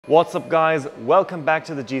What's up guys, welcome back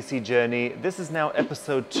to the GC journey. This is now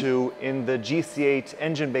episode 2 in the GC8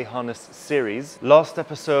 engine bay harness series. Last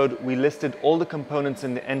episode we listed all the components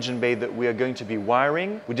in the engine bay that we are going to be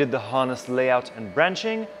wiring. We did the harness layout and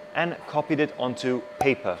branching and copied it onto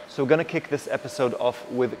paper. So we're going to kick this episode off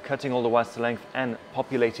with cutting all the wires to length and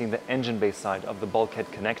populating the engine bay side of the bulkhead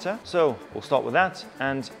connector. So we'll start with that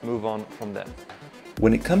and move on from there.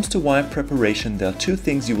 When it comes to wire preparation, there are two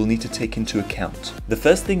things you will need to take into account. The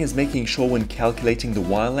first thing is making sure when calculating the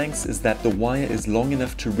wire lengths is that the wire is long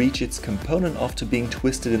enough to reach its component after being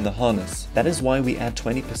twisted in the harness. That is why we add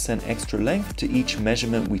 20% extra length to each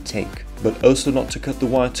measurement we take. But also not to cut the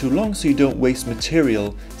wire too long so you don't waste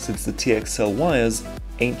material, since the TXL wires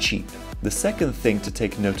ain't cheap. The second thing to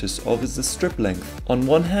take notice of is the strip length. On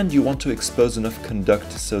one hand, you want to expose enough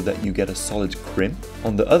conduct so that you get a solid crimp.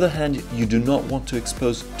 On the other hand, you do not want to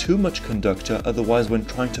expose too much conductor, otherwise when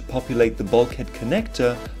trying to populate the bulkhead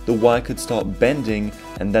connector, the wire could start bending,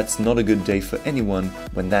 and that's not a good day for anyone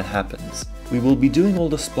when that happens. We will be doing all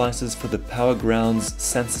the splices for the power grounds,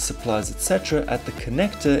 sensor supplies, etc. at the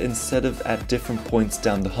connector instead of at different points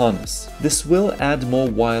down the harness. This will add more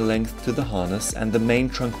wire length to the harness and the main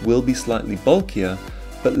trunk will be slightly bulkier,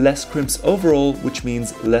 but less crimps overall, which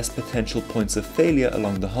means less potential points of failure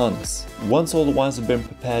along the harness. Once all the wires have been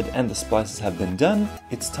prepared and the splices have been done,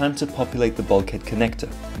 it's time to populate the bulkhead connector.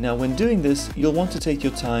 Now when doing this, you'll want to take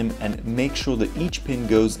your time and make sure that each pin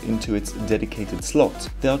goes into its dedicated slot.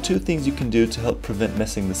 There are two things you can do to help prevent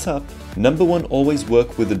messing this up. Number one, always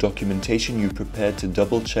work with the documentation you prepared to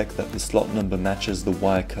double check that the slot number matches the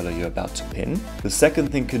wire color you're about to pin. The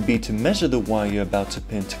second thing could be to measure the wire you're about to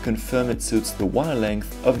pin to confirm it suits the wire length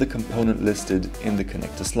of the component listed in the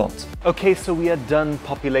connector slot. Okay, so we are done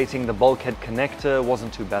populating the bulkhead connector.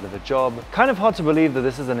 Wasn't too bad of a job. Kind of hard to believe that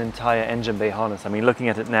this is an entire engine bay harness. I mean, looking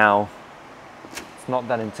at it now, it's not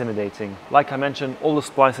that intimidating. Like I mentioned, all the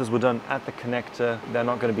splices were done at the connector. There are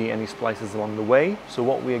not going to be any splices along the way. So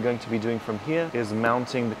what we are going to be doing from here is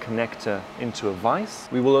mounting the connector into a vise.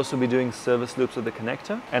 We will also be doing service loops with the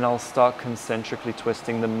connector, and I'll start concentrically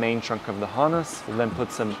twisting the main trunk of the harness. We'll then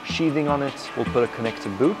put some sheathing on it. We'll put a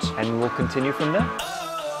connector boot and we'll continue from there.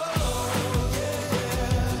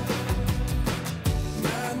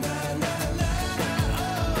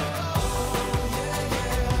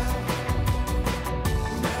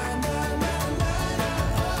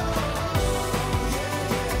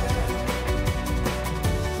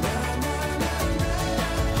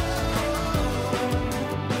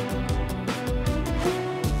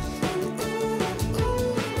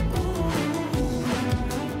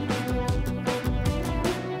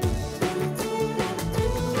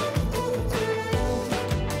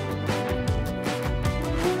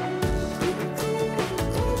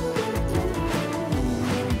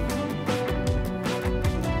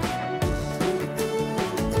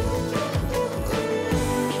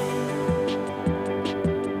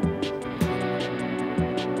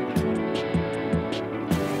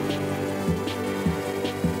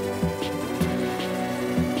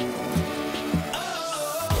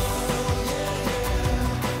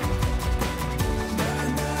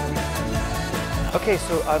 Okay,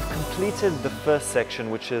 so I've completed the first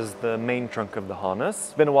section, which is the main trunk of the harness.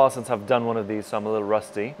 It's been a while since I've done one of these, so I'm a little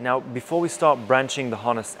rusty. Now, before we start branching the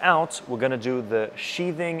harness out, we're going to do the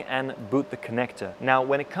sheathing and boot the connector. Now,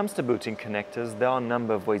 when it comes to booting connectors, there are a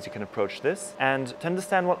number of ways you can approach this. And to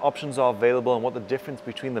understand what options are available and what the difference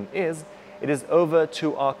between them is, it is over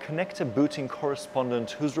to our connector booting correspondent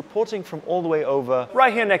who's reporting from all the way over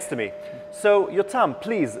right here next to me. So Yotam,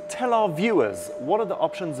 please tell our viewers, what are the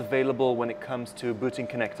options available when it comes to booting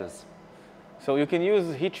connectors? So you can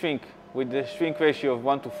use heat shrink with the shrink ratio of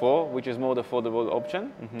 1:4, which is more affordable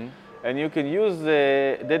option. And you can use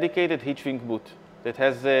the dedicated heat shrink boot that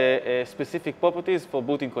has specific properties for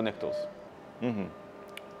booting connectors.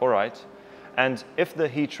 All right. And if the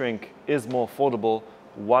heat shrink is more affordable,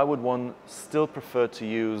 why would one still prefer to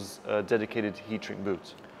use a dedicated heat shrink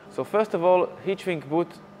boot? So first of all, heat shrink boot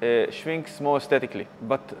shrinks more aesthetically,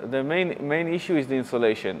 but the main issue is the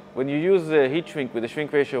insulation. When you use the heat shrink with a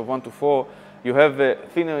shrink ratio of 1:4, you have a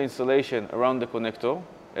thinner insulation around the connector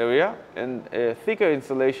area and a thicker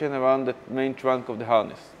insulation around the main trunk of the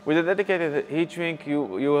harness. With a dedicated heat shrink, you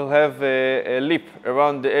will have a lip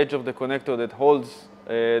around the edge of the connector that holds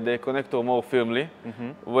the connector more firmly,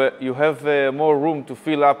 where you have more room to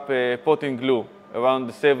fill up potting glue around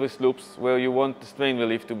the service loops where you want the strain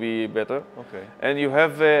relief to be better. Okay. And you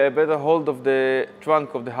have a better hold of the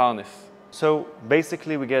trunk of the harness. So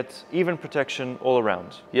basically we get even protection all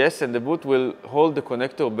around. Yes, and the boot will hold the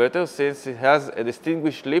connector better since it has a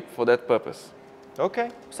distinguished lip for that purpose. Okay,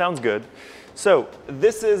 sounds good. So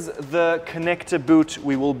this is the connector boot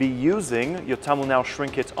we will be using. Yotam will now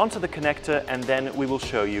shrink it onto the connector and then we will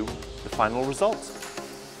show you the final result.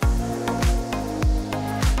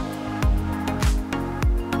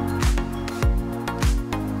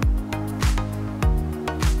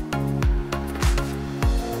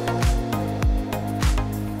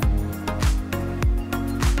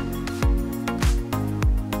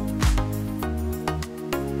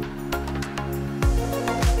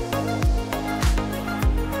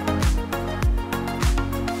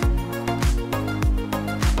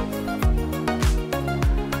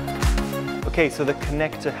 Okay, so the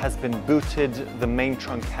connector has been booted, the main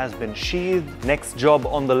trunk has been sheathed. Next job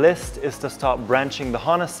on the list is to start branching the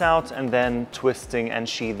harness out and then twisting and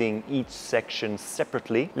sheathing each section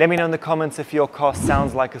separately. Let me know in the comments if your car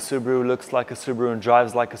sounds like a Subaru, looks like a Subaru and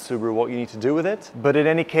drives like a Subaru, what you need to do with it. But in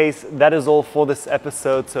any case, that is all for this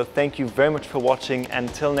episode, so thank you very much for watching.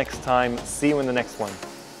 Until next time, see you in the next one.